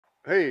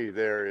Hey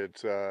there,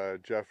 it's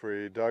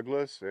Jeffrey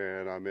Douglas,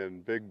 and I'm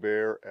in Big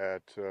Bear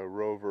at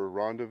Rover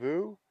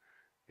Rendezvous,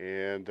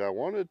 and I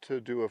wanted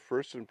to do a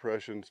first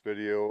impressions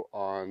video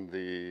on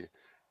the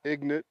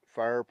Ignik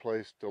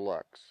Fireplace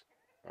Deluxe.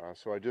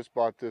 So I just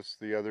bought this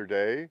the other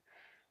day.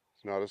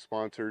 It's not a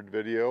sponsored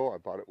video. I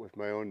bought it with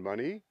my own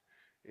money,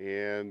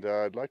 and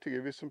I'd like to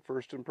give you some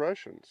first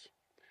impressions.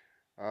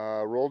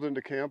 Rolled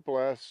into camp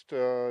last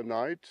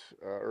night,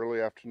 early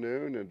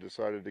afternoon, and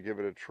decided to give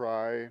it a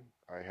try.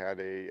 I had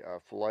a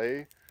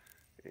filet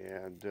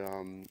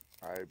and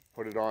I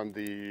put it on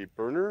the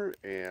burner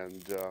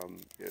and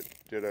it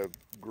did a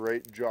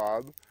great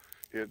job.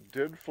 It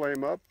did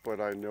flame up,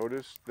 but I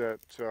noticed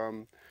that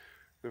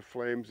the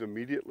flames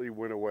immediately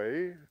went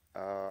away.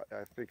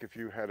 I think if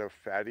you had a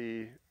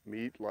fatty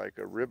meat like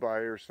a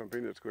ribeye or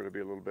something, it's going to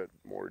be a little bit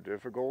more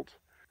difficult.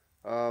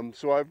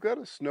 So I've got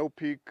a Snow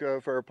Peak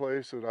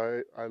fireplace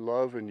that I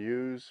love and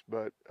use,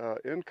 but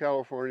in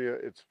California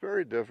it's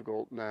very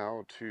difficult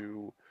now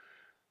to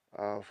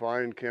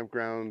find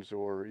campgrounds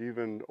or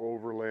even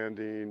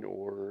overlanding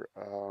or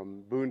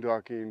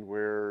boondocking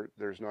where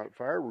there's not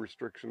fire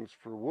restrictions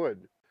for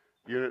wood.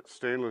 Unit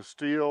stainless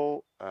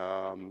steel,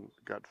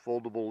 got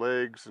foldable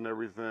legs and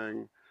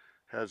everything.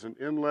 Has an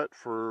inlet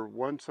for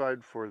one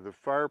side for the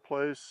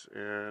fireplace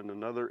and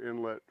another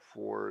inlet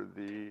for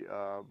the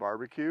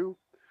barbecue.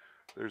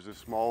 There's a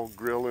small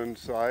grill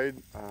inside.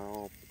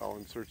 I'll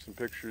insert some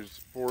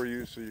pictures for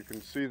you so you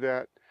can see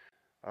that.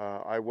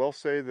 I will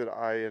say that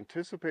I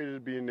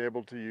anticipated being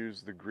able to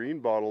use the green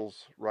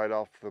bottles right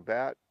off the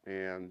bat,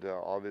 and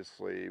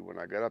obviously when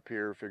I got up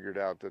here figured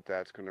out that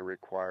that's going to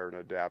require an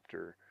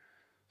adapter.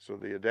 So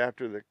the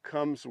adapter that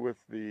comes with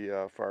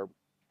the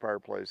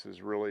fireplace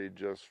is really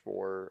just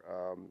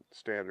for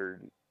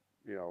standard,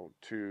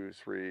 2,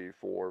 3,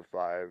 4,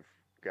 5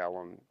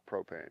 gallon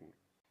propane.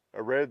 I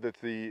read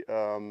that the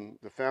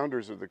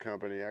founders of the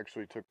company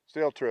actually took a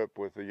sail trip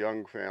with a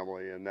young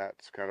family, and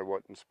that's kind of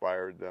what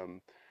inspired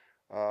them.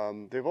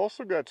 They've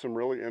also got some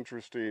really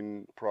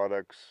interesting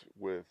products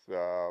with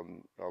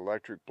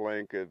electric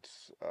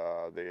blankets.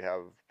 They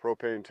have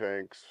propane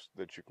tanks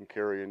that you can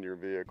carry in your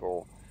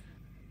vehicle.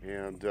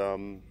 And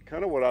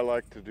kind of what I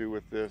like to do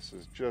with this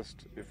is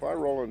just if I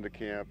roll into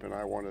camp and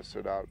I want to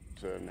sit out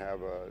and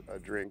have a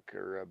drink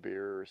or a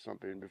beer or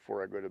something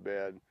before I go to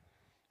bed,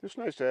 it's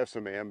nice to have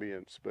some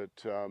ambience.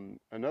 But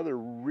another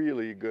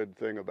really good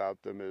thing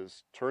about them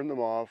is turn them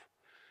off,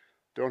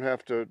 don't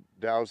have to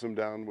douse them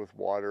down with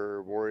water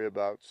or worry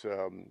about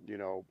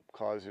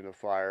causing a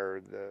fire.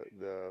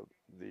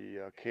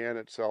 The can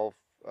itself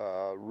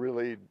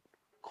really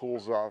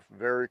cools off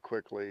very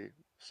quickly,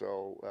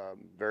 so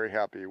very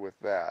happy with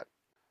that.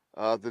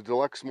 The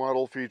deluxe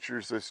model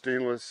features a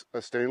stainless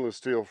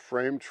steel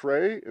frame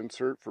tray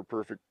insert for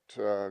perfect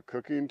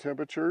cooking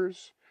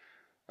temperatures.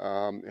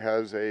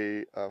 Has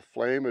a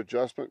flame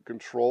adjustment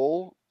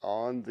control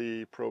on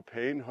the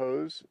propane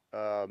hose.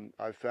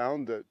 I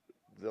found that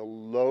the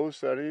low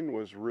setting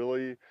was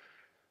really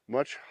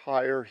much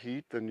higher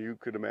heat than you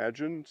could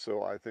imagine,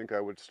 so I think I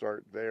would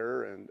start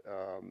there and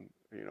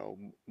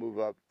move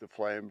up the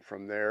flame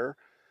from there.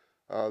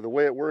 The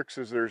way it works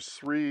is there's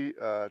three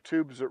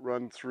tubes that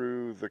run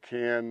through the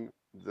can.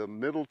 The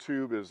middle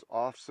tube is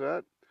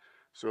offset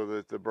so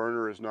that the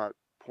burner is not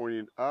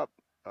pointing up.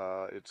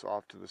 It's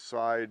off to the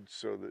side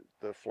so that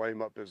the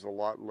flame up is a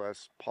lot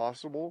less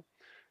possible.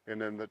 And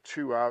then the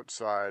two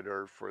outside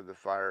are for the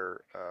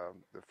fire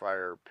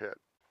pit.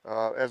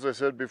 As I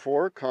said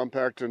before,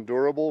 compact and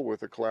durable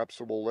with a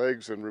collapsible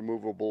legs and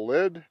removable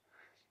lid.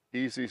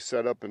 Easy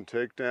setup and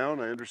takedown.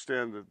 I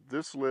understand that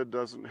this lid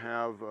doesn't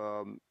have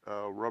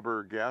a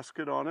rubber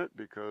gasket on it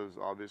because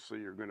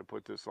obviously you're going to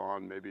put this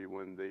on maybe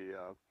when the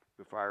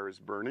fire is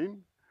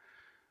burning.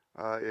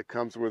 It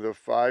comes with a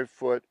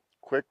 5-foot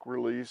quick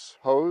release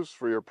hose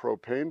for your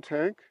propane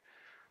tank.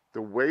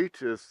 The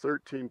weight is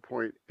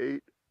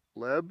 13.8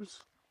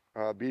 lebs.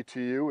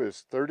 BTU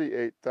is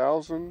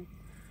 38,000.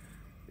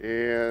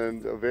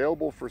 And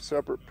available for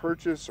separate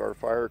purchase are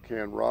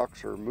Firecan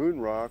rocks or moon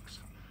rocks.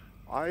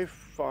 I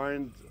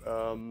find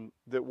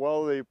that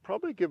while they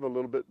probably give a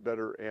little bit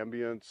better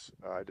ambience,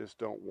 I just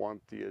don't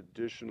want the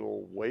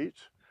additional weight.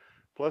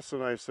 Plus, the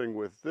nice thing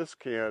with this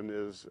can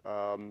is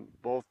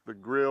both the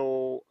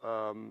grill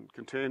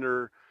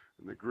container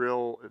and the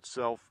grill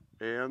itself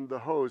and the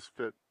hose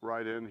fit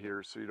right in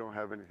here, so you don't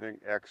have anything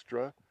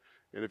extra.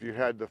 And if you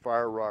had the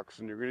fire rocks,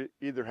 and you're going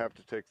to either have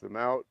to take them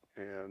out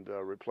and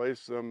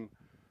replace them,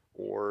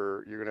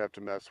 or you're going to have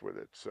to mess with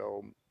it.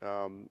 So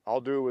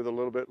I'll do it with a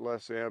little bit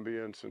less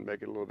ambience and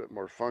make it a little bit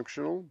more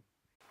functional.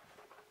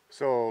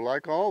 So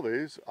like all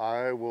these,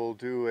 I will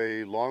do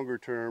a longer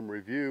term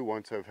review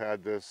once I've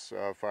had this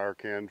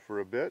Firecan for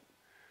a bit.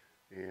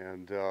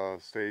 And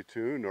stay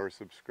tuned or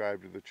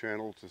subscribe to the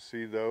channel to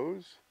see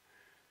those.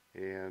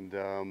 And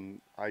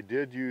I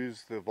did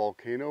use the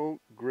Volcano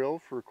Grill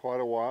for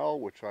quite a while,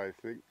 which I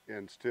think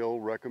and still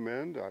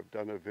recommend. I've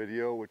done a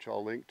video which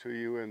I'll link to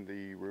you in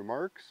the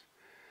remarks.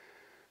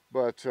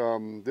 But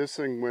this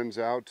thing wins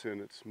out, and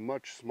it's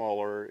much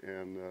smaller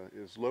and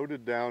is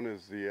loaded down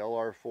as the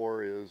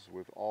LR4 is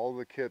with all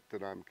the kit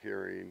that I'm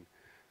carrying.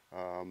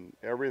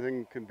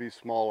 Everything can be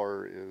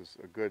smaller is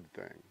a good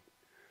thing.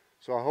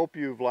 So I hope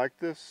you've liked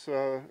this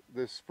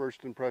this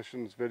first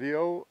impressions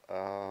video.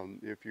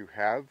 If you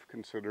have,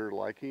 consider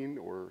liking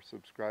or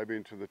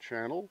subscribing to the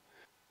channel.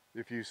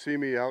 If you see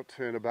me out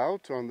and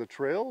about on the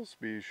trails,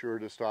 be sure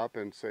to stop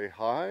and say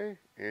hi,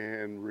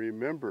 and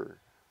remember,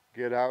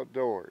 get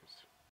outdoors.